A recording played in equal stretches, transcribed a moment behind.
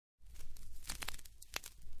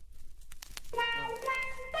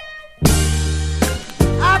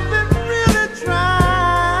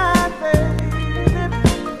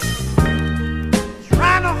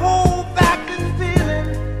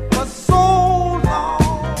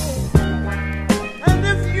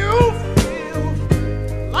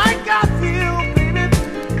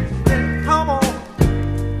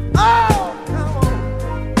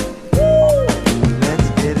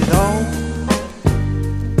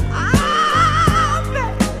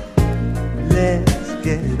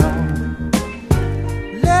get it on.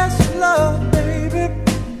 Let's love, baby.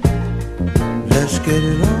 Let's get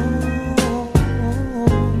it on.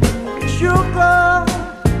 Sugar,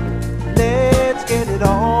 let's get it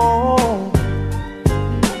on.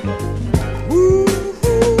 Ooh,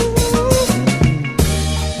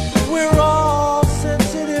 we're all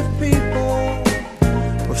sensitive people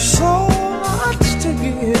with so much to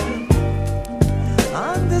give.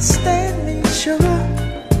 Understand me, sugar.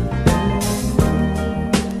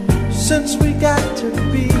 Since we got to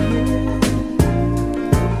be here,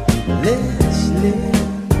 let's live.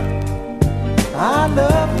 I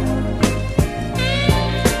love you.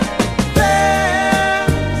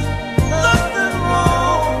 There's nothing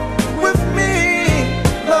wrong with me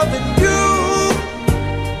loving you,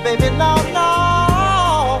 baby, no, no.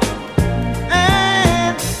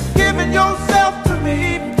 And giving yourself to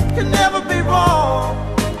me can never be wrong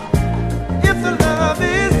if the love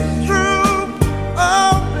is true.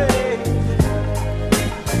 Oh, baby.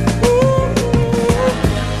 Ooh,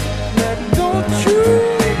 don't you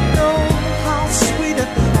know how sweet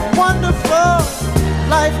and wonderful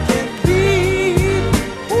life can be?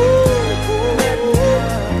 Ooh,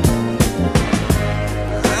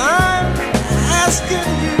 I'm asking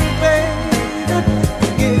you, baby, to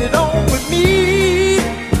get it on with me.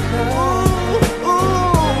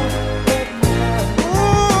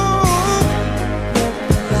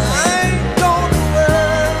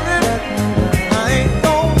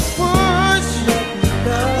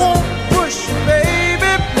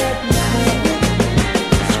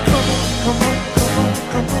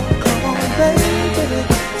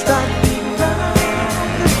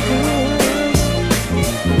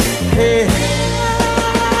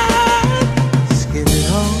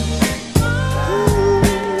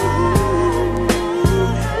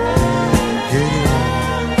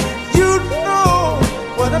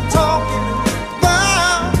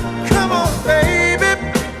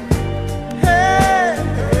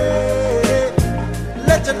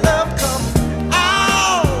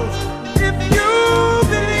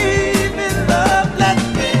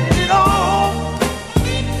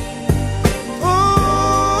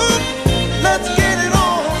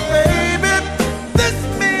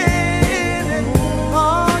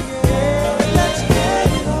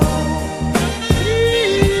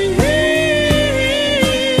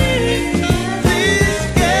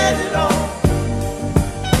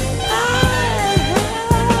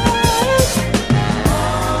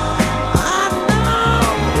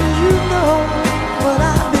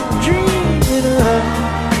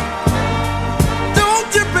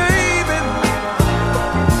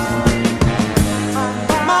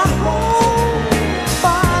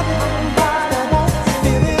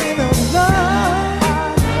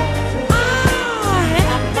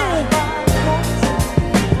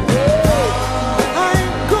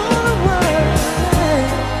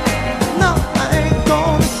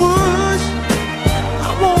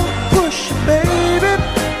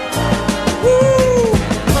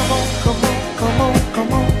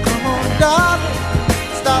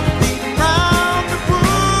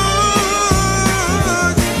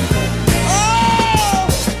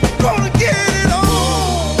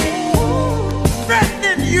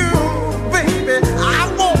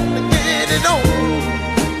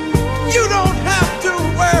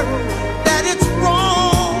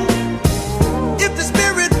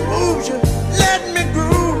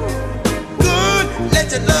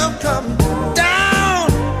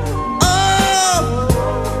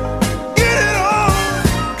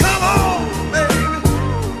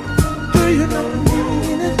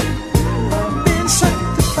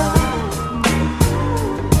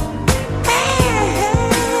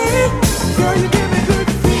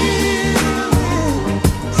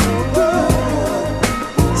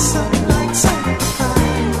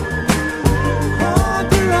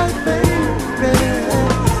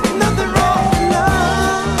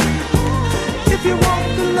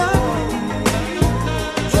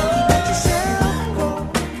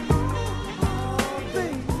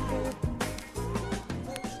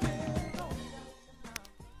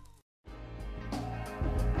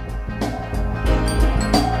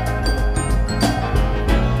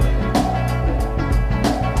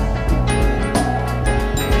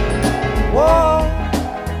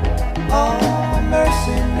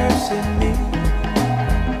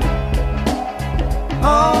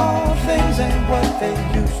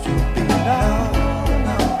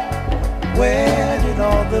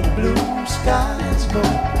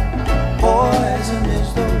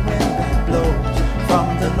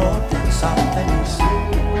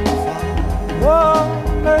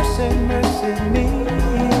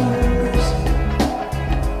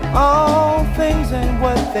 All things ain't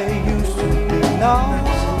they used to be. No,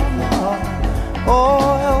 no.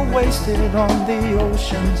 Oil wasted on the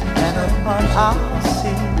oceans and upon our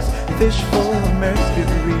seas, fish full of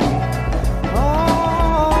mercury.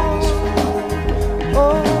 Oh,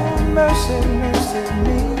 oh, mercy, mercy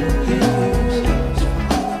me.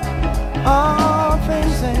 All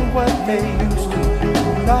things ain't what they used to be.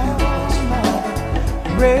 No, no.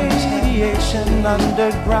 Radiation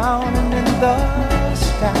underground and in the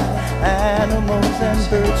sky, animals and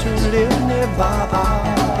birds who live nearby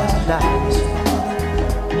are dying.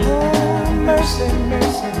 Oh, mercy,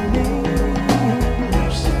 mercy me.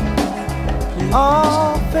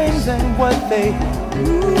 All things ain't what they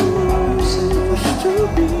used to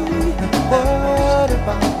be. What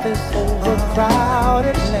about this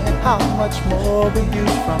overcrowded land? How much more will you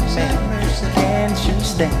from me? Can't you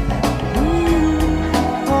stand?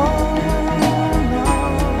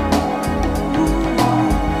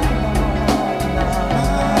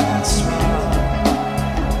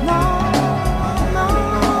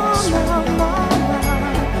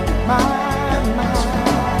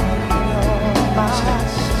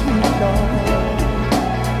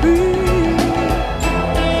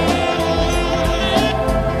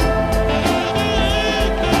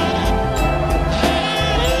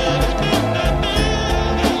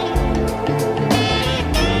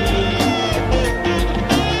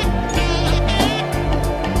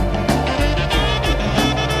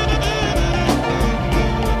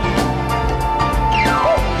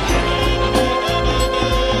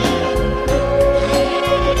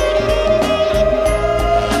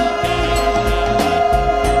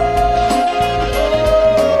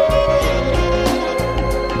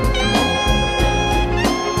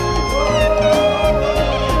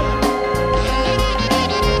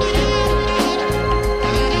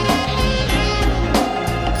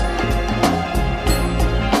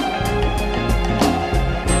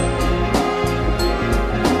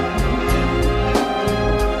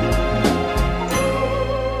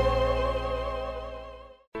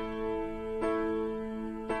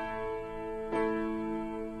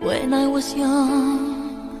 When I was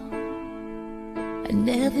young, I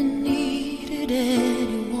never needed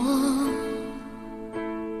anyone,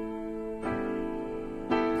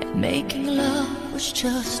 and making love was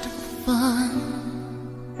just fun.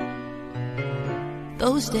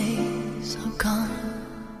 Those days are gone.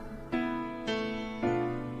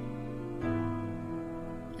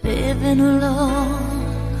 Living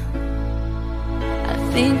alone, I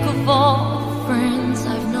think of all the friends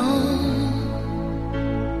I've known.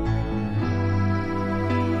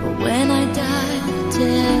 When I dial the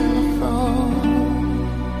telephone,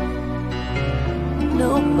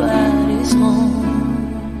 nobody's home.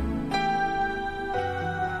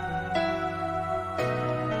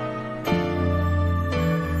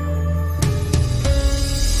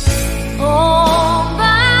 All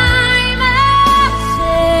by myself,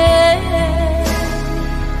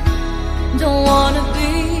 don't wanna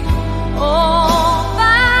be all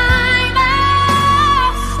by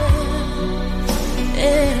myself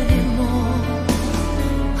anymore.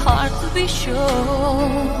 Hard to be sure.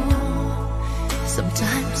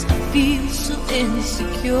 Sometimes I feel so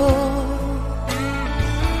insecure,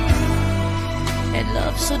 and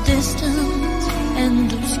love so distant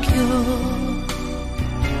and obscure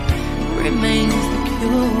remains the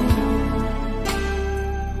cure.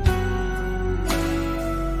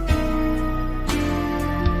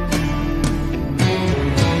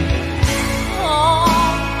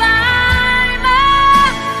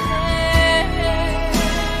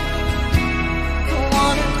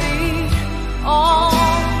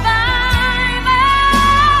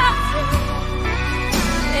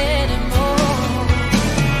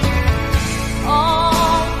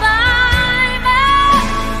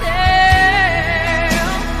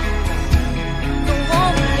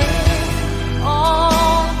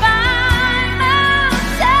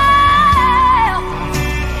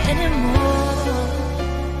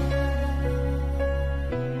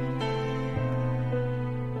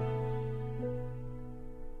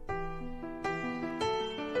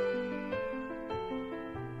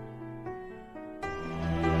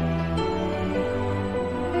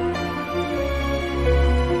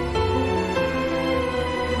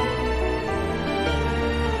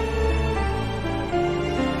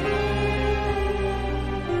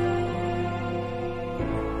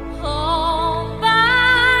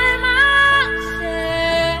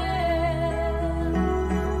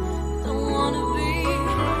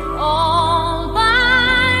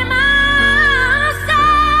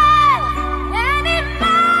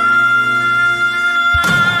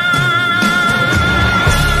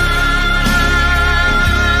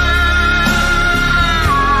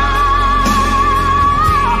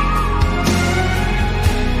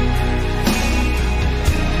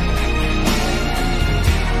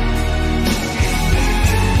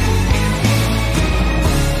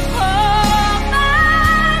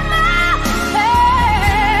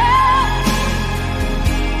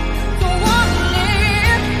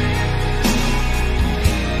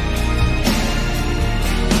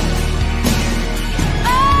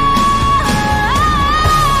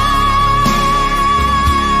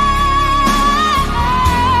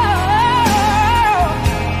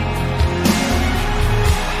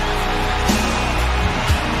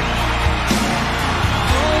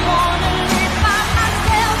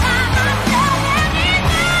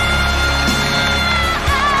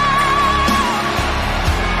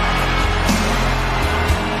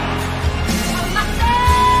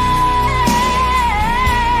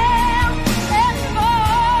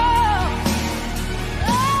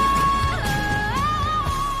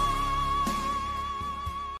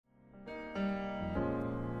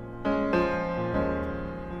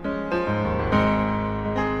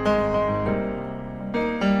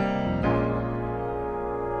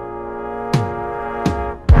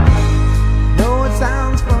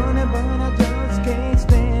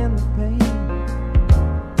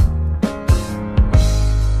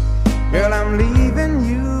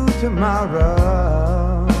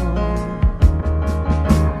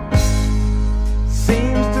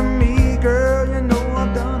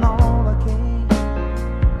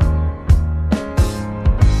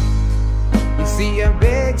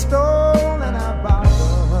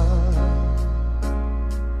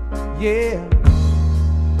 yeah.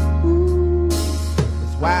 Ooh,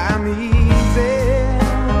 that's why I'm easy.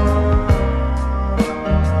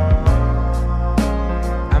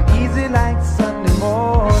 I'm easy like Sunday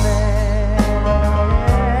morning.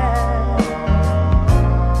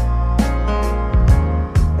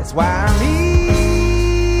 That's why I'm easy.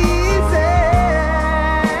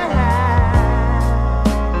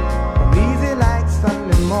 I'm easy like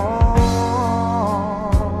Sunday morning.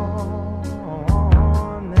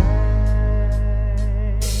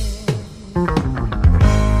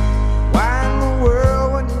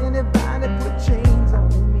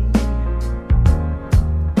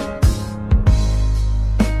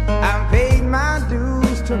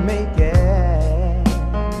 To make it.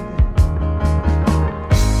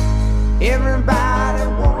 Everybody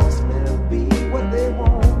wants me to be what they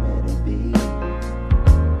want me to be.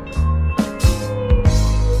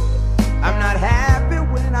 I'm not happy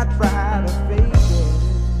when I try to fake it.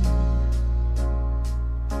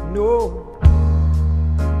 No.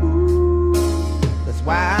 Ooh, that's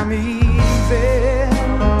why I'm easy.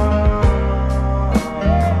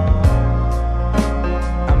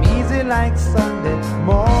 I'm easy like Sunday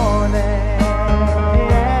morning.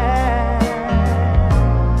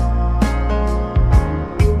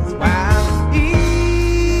 That's why I'm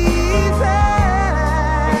easy.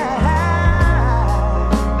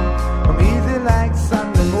 I'm easy like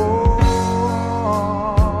Sunday morning.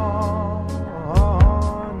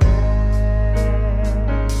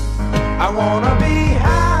 I wanna be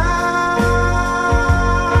high,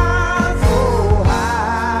 so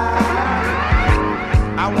high.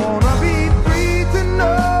 I wanna be free to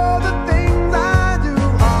know the things I do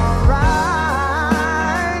are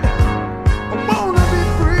right. I wanna be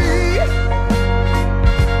free,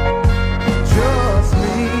 just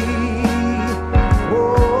me.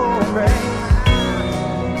 Oh, right.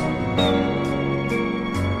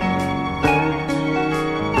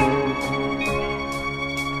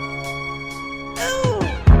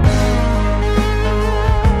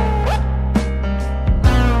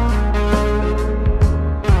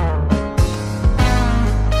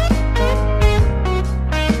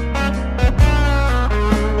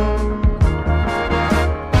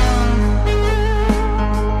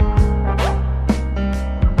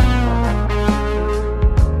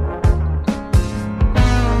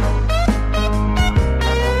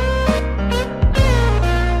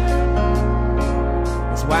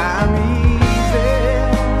 That's why I'm easy.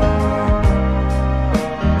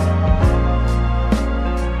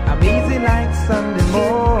 I'm easy like Sunday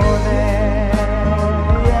morning.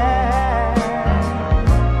 Yeah.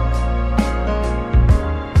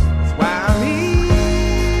 That's why I'm easy.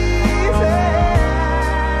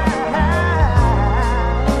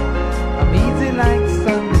 I'm easy like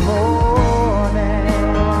Sunday morning.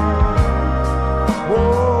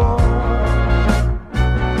 Whoa.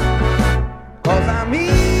 'Cause I'm easy.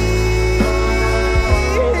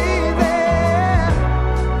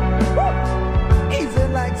 Woo. Easy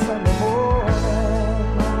like Sunday morning.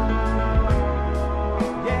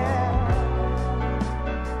 Yeah.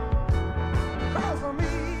 'Cause I'm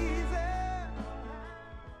easy.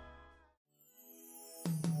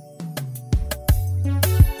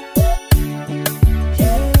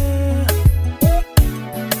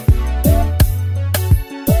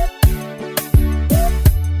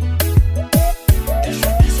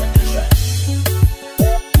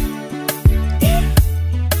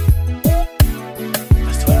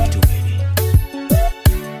 That's what we do, baby.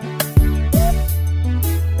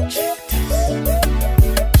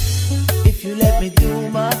 If you let me do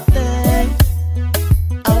my thing,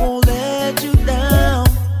 I won't let you down.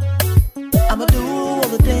 I'ma do all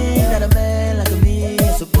the things that a man like me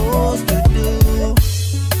is supposed to do.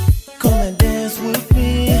 Come and dance with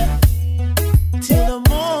me till the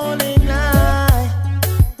morning light.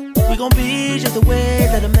 We gon' be just the way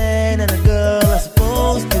that a man and a girl are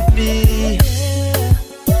supposed to be.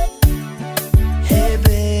 Hey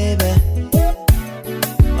baby,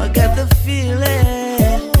 I got the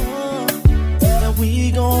feeling that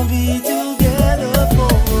we gon' be together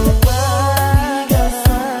for a while. We got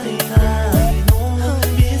something high on.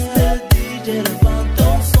 Mr. DJ, le vent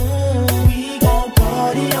ton son. We gon'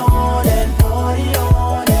 party on and party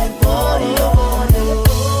on and party on.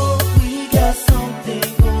 We got something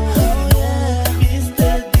going on.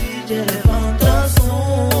 Mr. DJ, le vent ton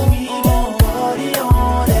son. We gon' party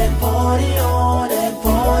on and party on and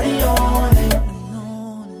party on and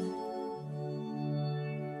on.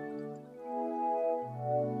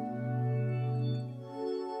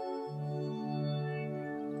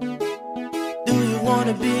 Do you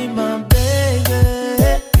wanna be my baby?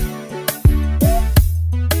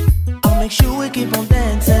 I'll make sure we keep on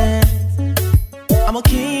dancing. I'm a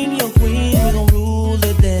king, you're a queen, we gon' rule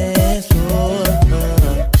the dance floor.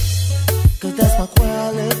 Cause that's my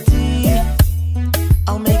quality.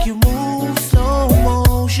 I'll make you move slow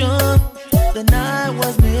motion. The night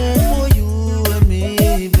was meant for you and me,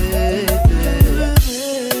 baby.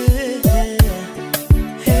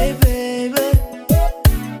 Hey baby,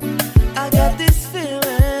 I got this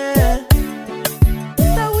feeling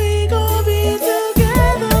that we gon' be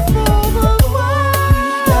together for a while. We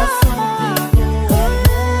got something going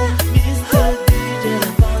on, Mr. DJ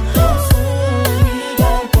Vandross. We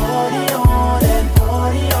gon' party on and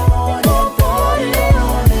party on and party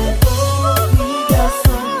on and on. We got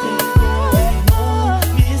something going on,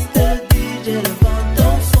 Mr. DJ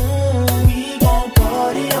Vandross. We gon'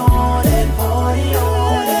 party on and party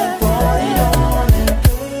on and party on and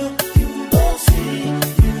girl, you gon' see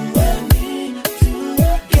you and me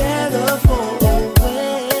together for a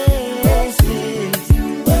ways. You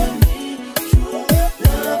and me, true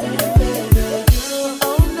loving, baby girl.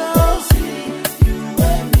 Oh no, see you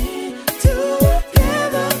and me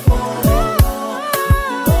together for a while.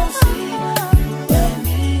 You gon' see you and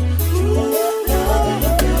me, true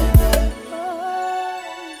loving, baby.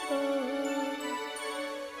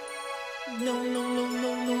 No, no, no,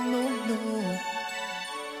 no, no, no, no.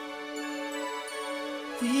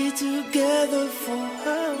 We together for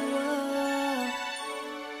a while.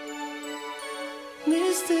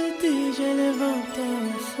 Mr. DJ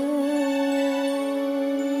Vandross.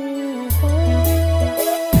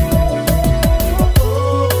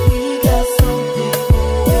 We got something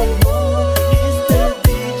going on, Mr.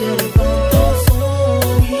 DJ Vandross.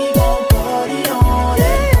 We gon' party on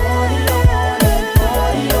and party on and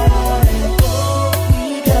party on and on. We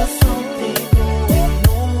got something going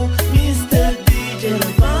on, Mr. DJ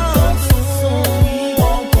Vandross. We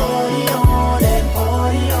gon' party on and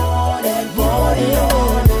party on and party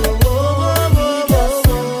on and on. We got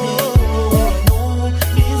something going on,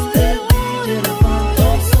 Mr. DJ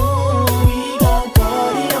Vandross. We gon'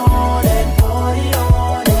 party on and party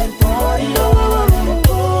on and party on and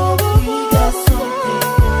on. We got something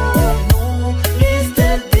going on, Mr.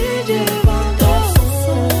 DJ Vandross.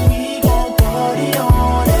 We gon' party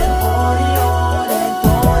on and party on and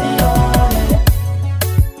party on and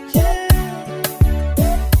yeah.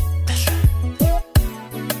 That's right.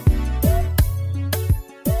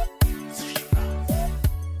 Sushi roll.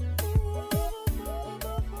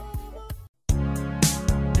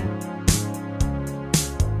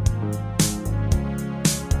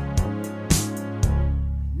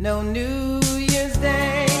 No New Year's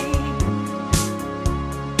Day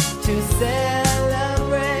to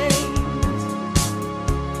celebrate.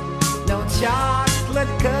 No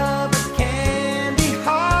chocolate covered candy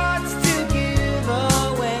hearts to give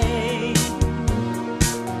away.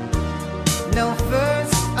 No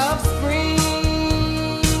first of spring,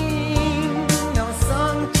 no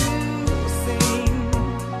song to sing.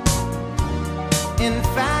 In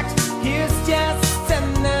fact, here's just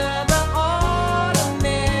another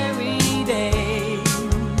ordinary day.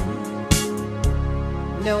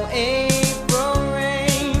 No April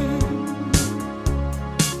rain,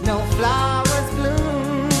 no flowers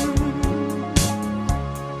bloom,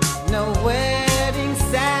 no wedding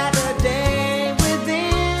Saturday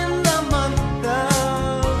within the month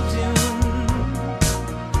of June.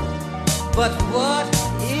 But what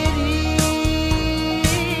it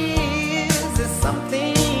is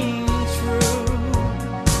something true,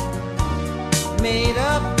 made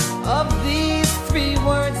up of these three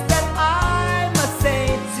words that I must say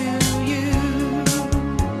to you.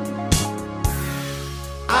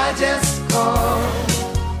 I just called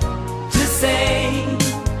to say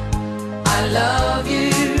I love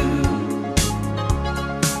you.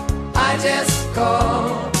 I just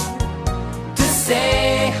called to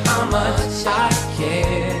say how much I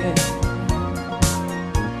care.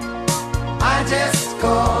 I just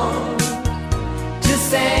called to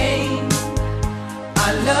say I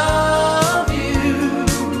love you,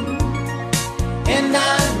 and I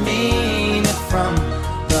mean it from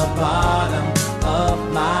the bottom of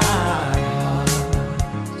my heart.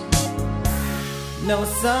 No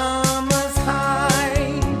summer's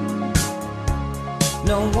high,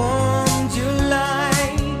 no warm July,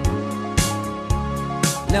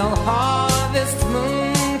 no harvest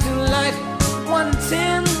moon to light one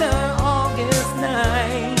tender August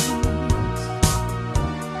night.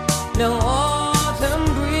 No autumn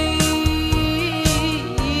breeze,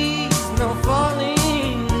 no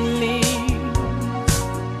falling leaves,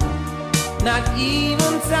 not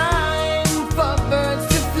even time for birds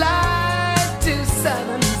to fly to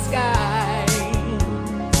southern skies.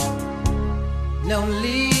 No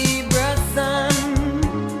Libra sun,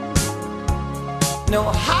 no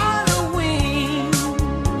Halloween,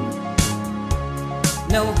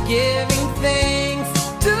 no giving thanks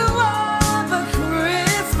to all the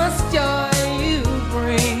Christmas joy you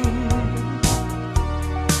bring.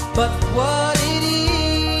 But what it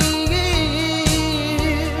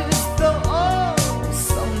is, so oh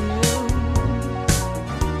so new,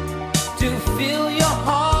 to fill your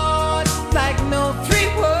heart like no three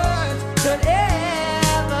words could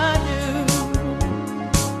ever do.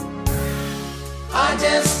 I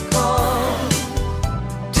just called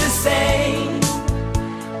to say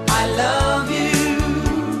I love you.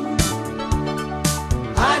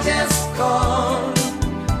 I just called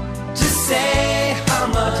to say how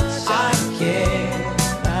much I care.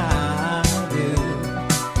 I do.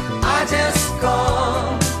 I just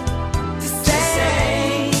called to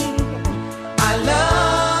say I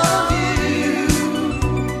love you,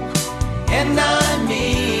 and I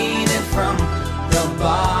mean it from the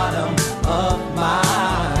bottom of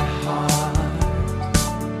my heart.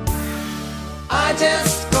 I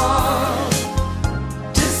just called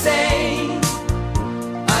to say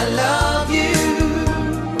I love you.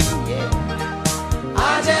 Yeah.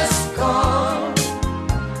 I just called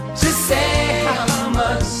to say how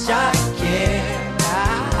much I care.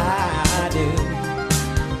 I do.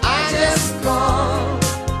 I just called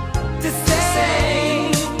to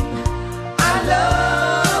say I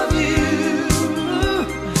love you,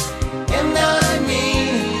 and I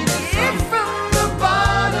mean it from the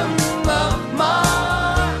bottom of my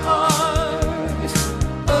heart.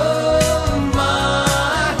 Oh, my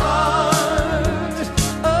heart.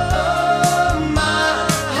 Oh, my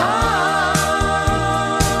heart.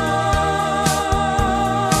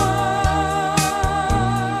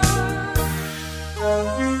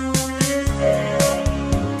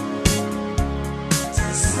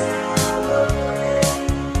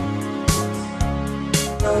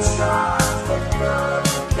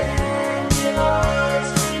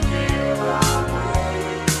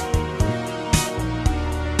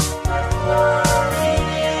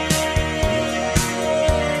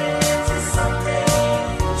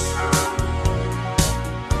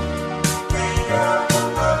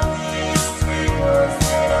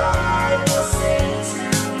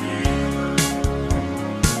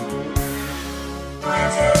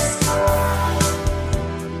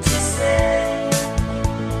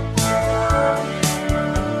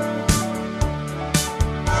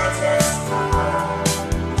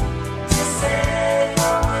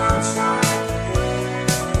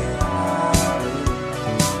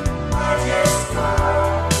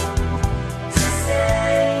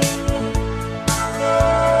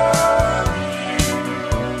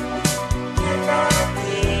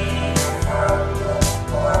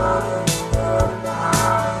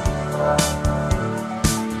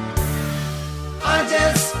 I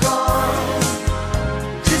just called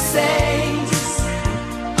to say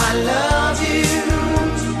I love you.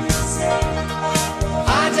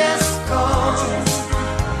 I just called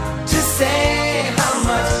to say how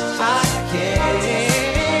much I care.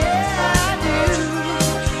 I do.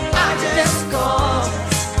 I just called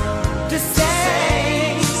to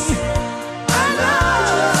say I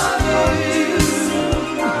love you,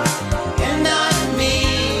 and I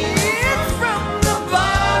mean it from the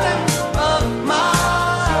bottom of my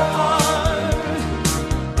heart.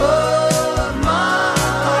 Oh, my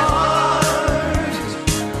heart.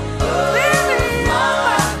 Oh, my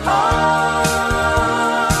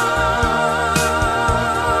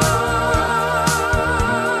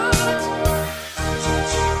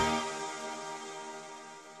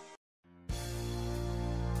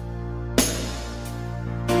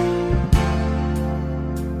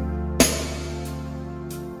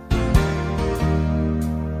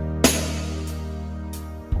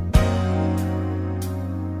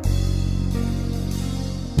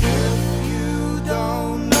you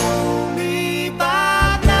don't know me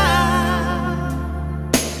by now,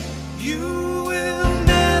 you will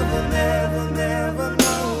never, never, never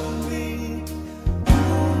know me.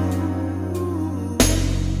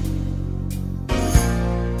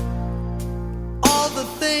 All the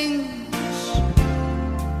things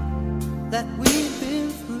that we've been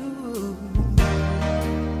through,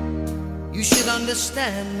 you should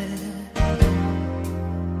understand me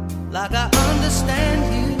like I understand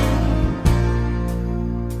you.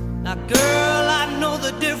 Now, girl, I know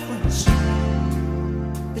the difference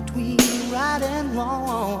between right and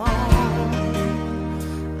wrong.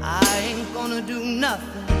 I ain't gonna do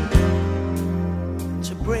nothing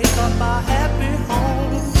to break up our happy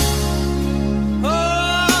home.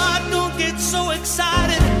 Oh, don't get so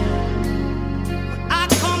excited when I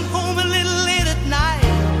come home a little late at night,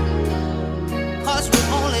 'cause we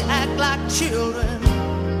only act like children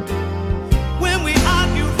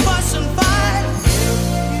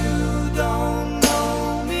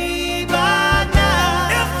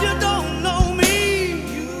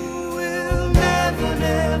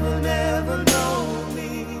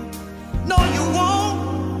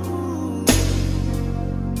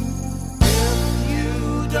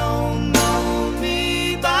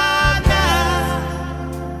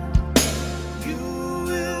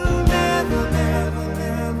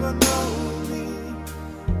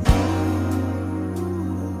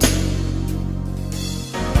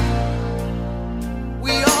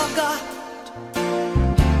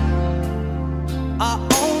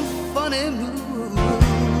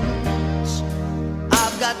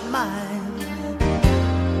got mine.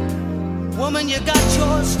 Woman, you got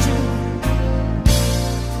yours too.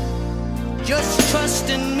 Just trust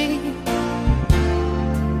in me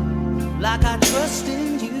like I trust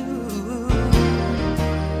in you.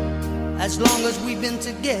 As long as we've been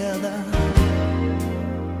together,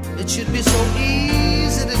 it should be so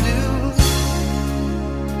easy to do.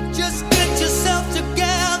 Just get yourself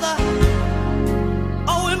together.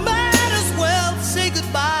 Oh, we might as well say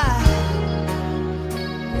goodbye.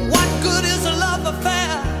 What good is a love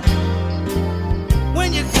affair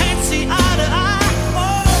when you can't see eye to eye?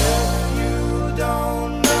 Oh, if you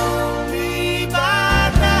don't know me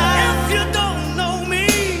by now, if you don't know me,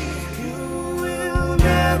 you will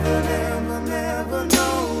never, never, never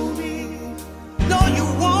know me. No, you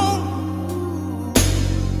won't.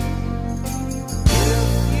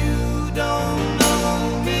 If you don't know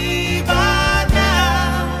me by now,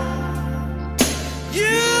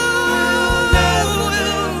 you will never,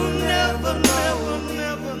 never,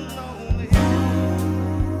 never know me.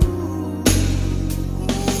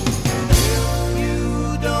 If you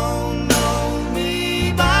don't know me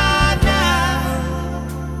by now,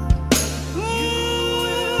 you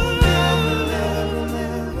will never, never,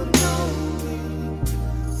 never know me.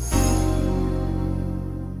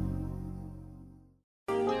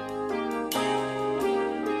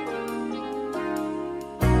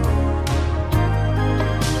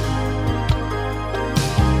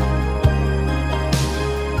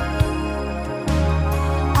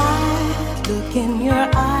 I look in your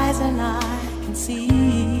eyes and I can see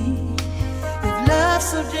you've loved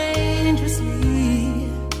so dangerously.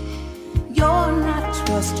 You're not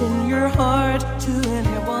trusting your heart to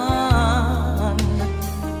anyone.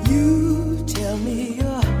 You tell me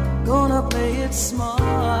you're gonna play it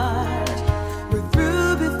smart. We're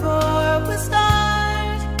through before we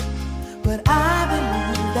start, but I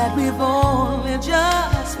believe that we've only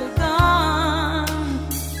just begun.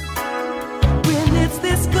 When it's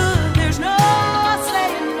this good, there's no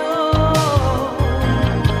saying no.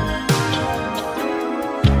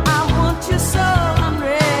 I want you so I'm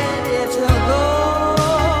ready to go.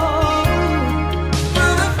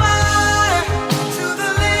 Through the fire, to the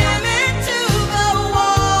limit, to the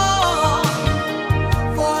wall.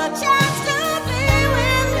 For a chance to be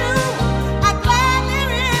with you, I'd gladly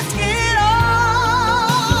risk it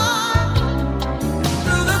all.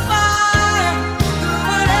 Through the fire.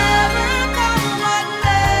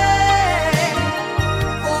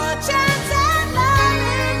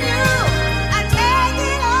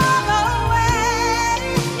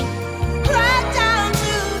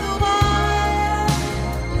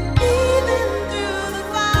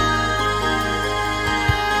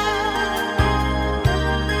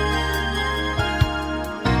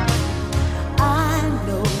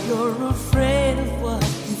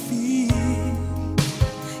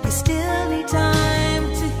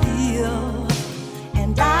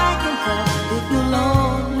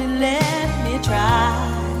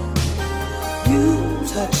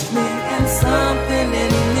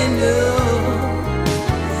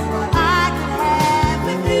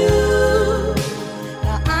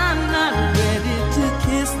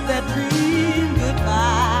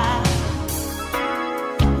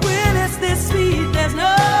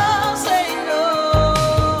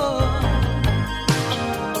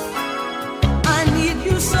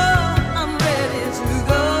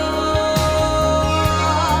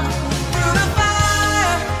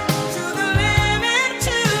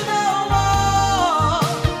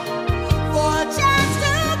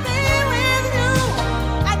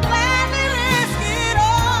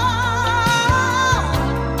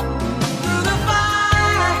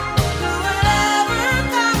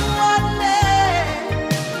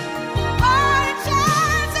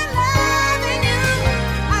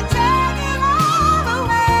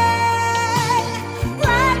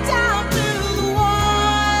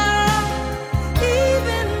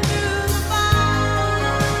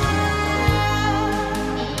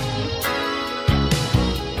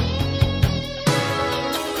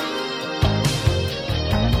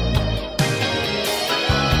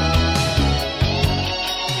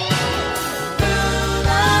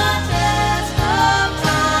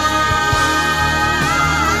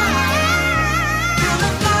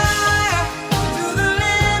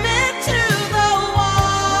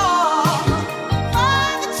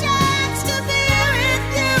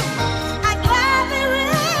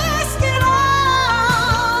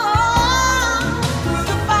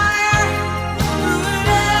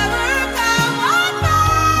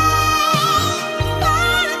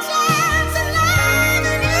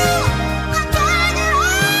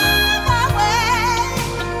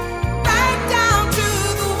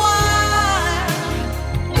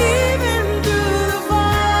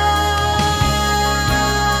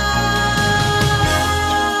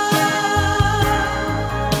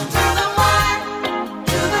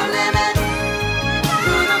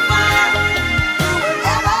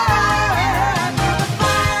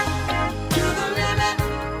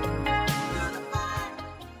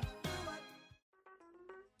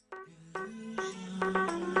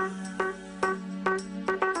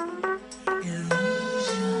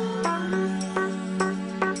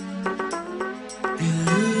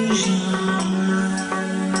 Touching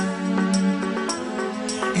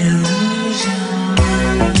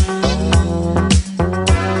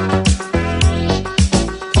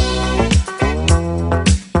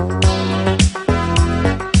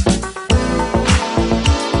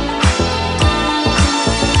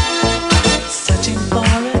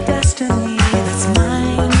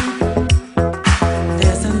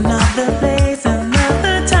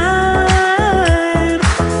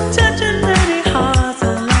many hearts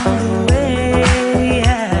along the way.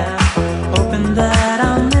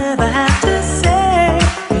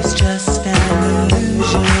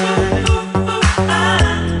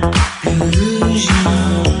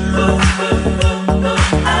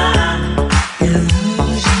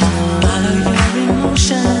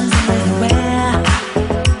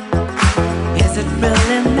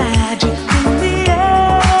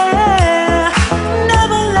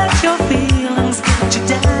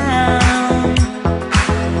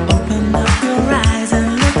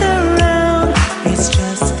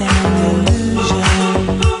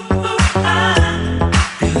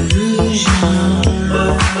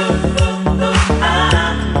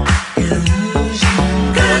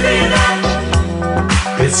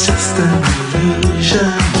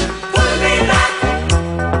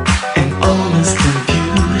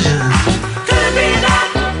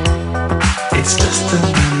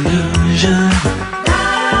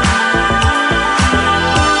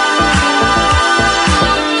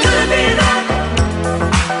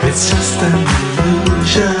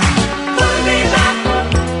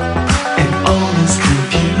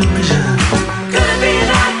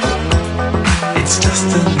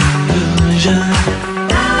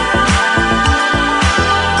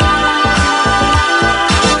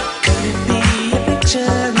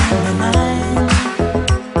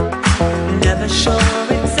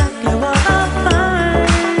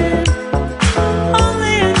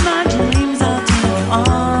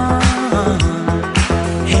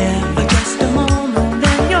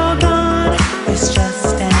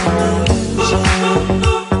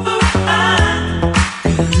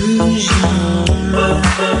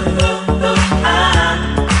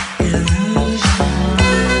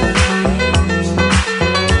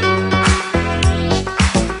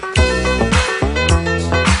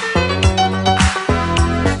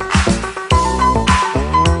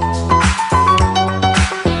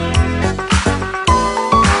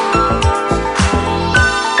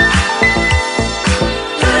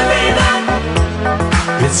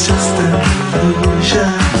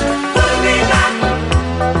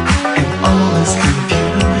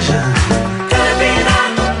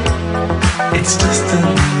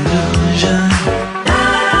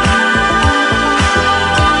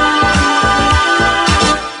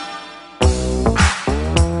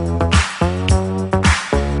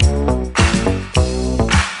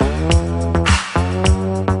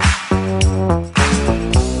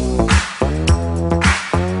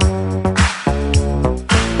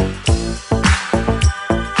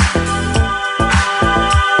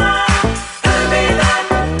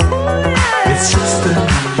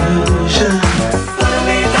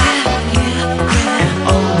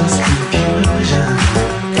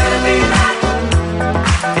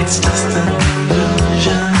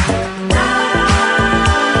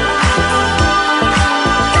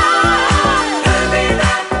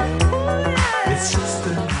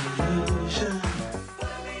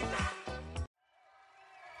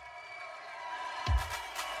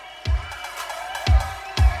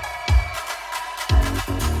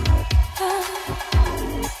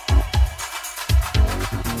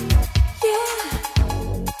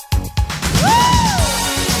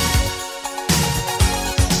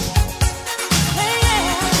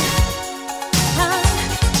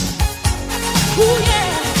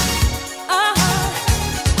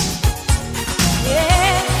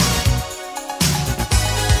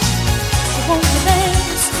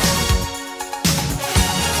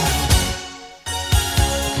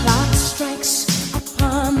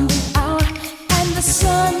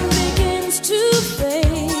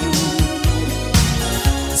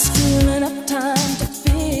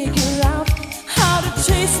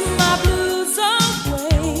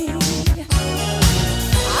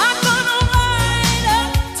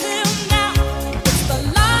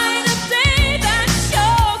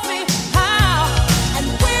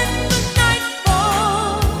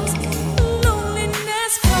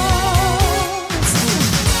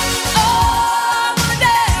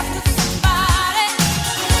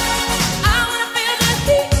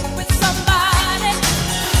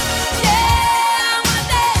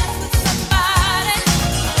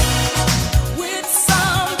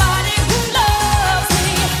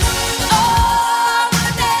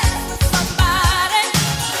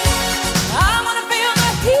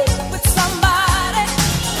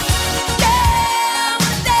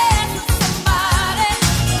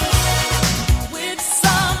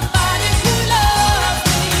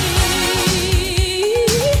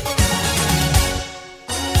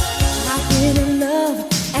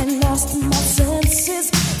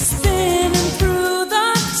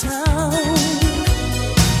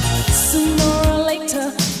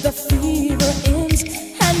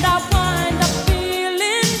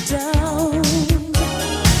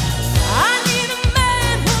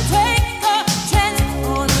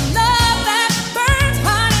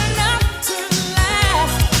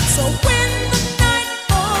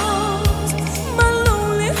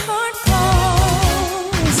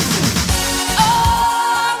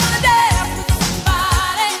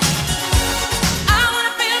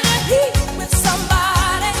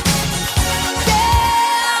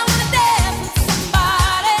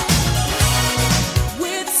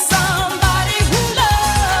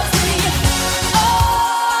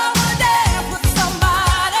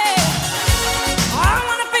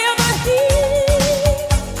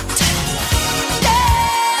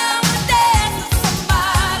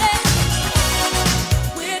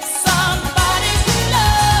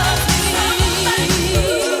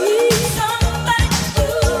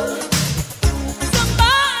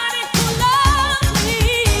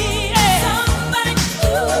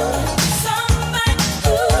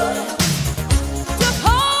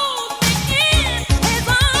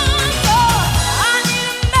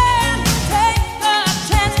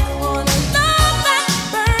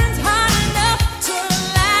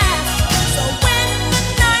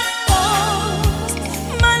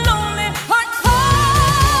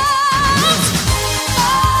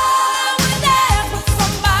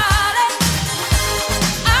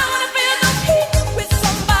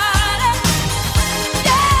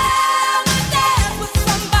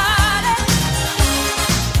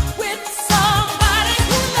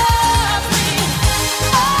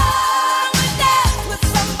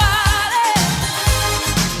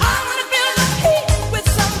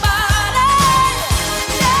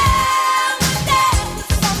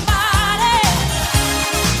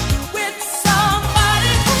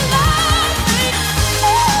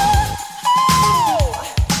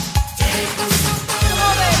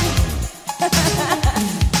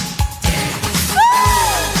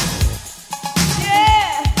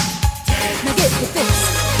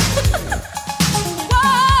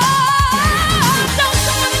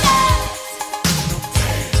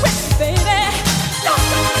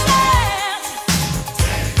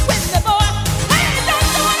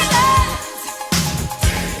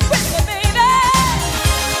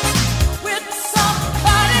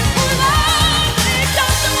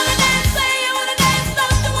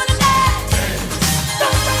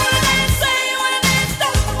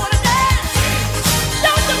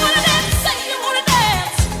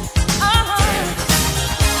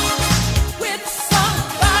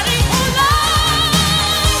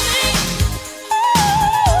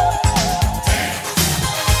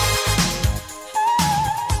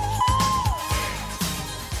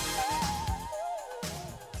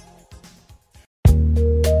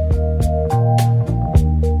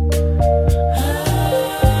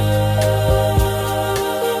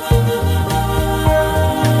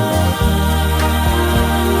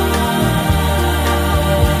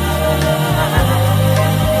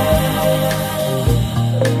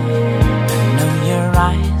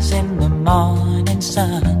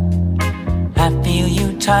 sun. I feel you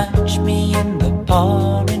touch me in the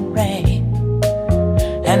pouring rain,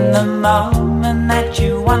 and the moment that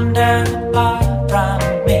you wander far from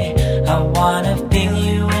me, I wanna feel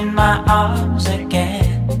you in my arms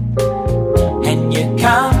again. And you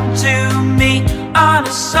come to me on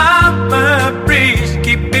a summer breeze,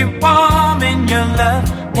 keep me warm in your love,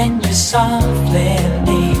 then you softly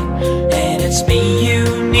leave. And it's me you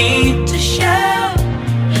need to show.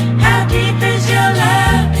 How deep is your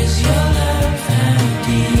love? Is your love? How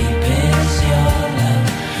deep is your love?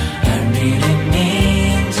 I really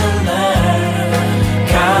need to learn,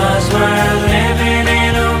 'cause we're living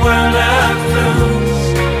in a world of fools,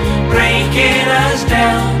 breaking us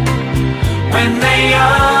down when they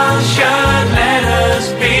all should let us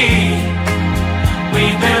be. We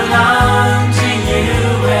belong to you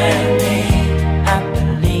and me. I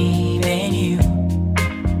believe in you.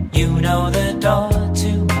 You know the door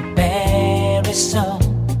to my very soul.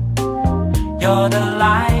 You're the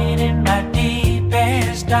light in my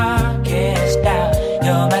deepest, darkest doubt.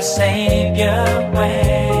 You're my savior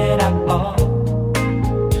when I fall.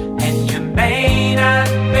 And you may not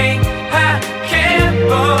think I care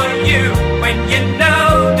for you, when you know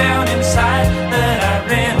down inside that I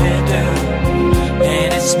really do. And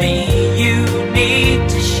it's me you need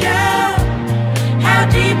to show. How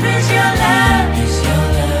deep is your love? Is your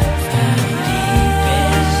love? How deep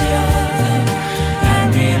is your love? I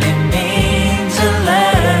really need to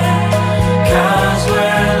learn, 'cause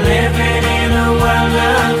we're living in a world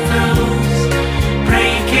of fools,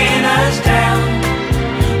 breaking us down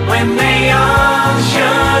when they all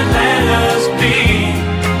should let us be.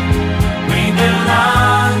 We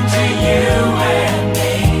belong to you and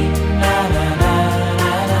me. Na na na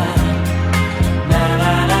na na, na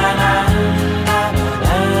na na na, na na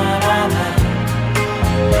na na, na na na na.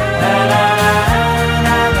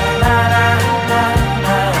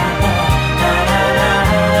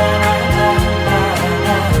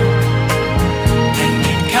 Then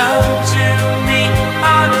you come to me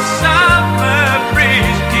on a summer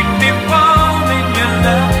breeze, keep me warm in your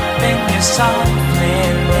love, then you softly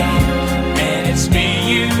leave. And it's me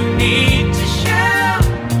you need to show.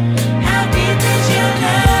 How deep is your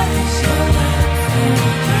love? Is your love? How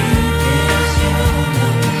deep is your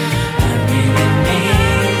love? I really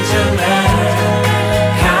need to learn,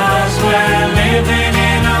 'cause we're living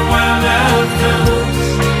in a world of fools,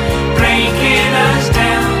 breaking us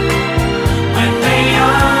down when they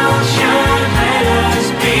all should let us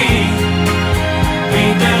be. We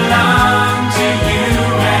belong to you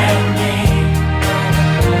and me.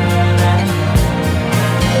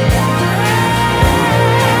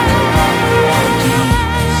 How deep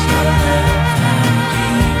is your love? How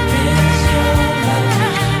deep is your love?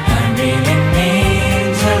 I really need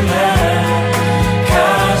to learn,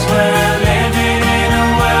 'cause we're living in a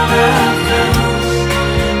world of fools,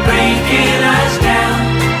 breaking us down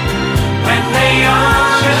when they all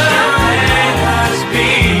should let us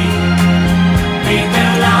be. We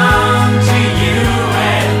belong to you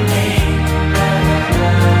and me.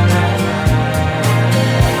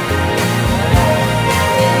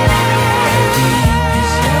 How deep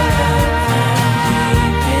is your love? How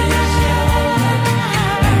deep is your love?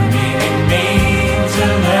 I really need to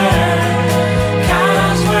learn,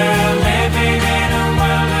 'cause we're living in a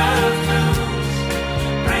world of fools,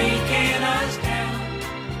 breaking us down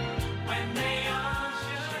when they all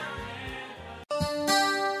should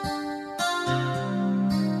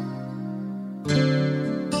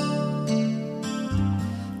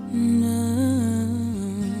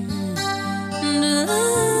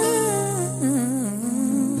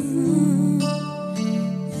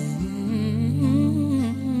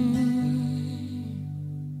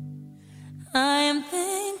I am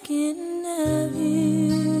thinking of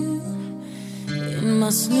you in my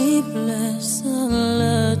sleepless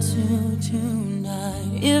solitude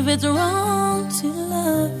tonight. If it's wrong to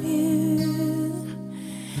love you,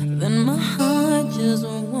 then my heart just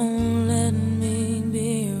won't let me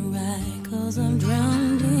be right. 'Cause I'm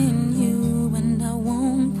drowned in you, and I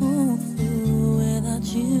won't pull through without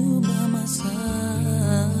you by my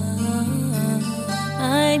side.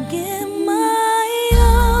 I'd give my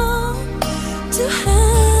all to have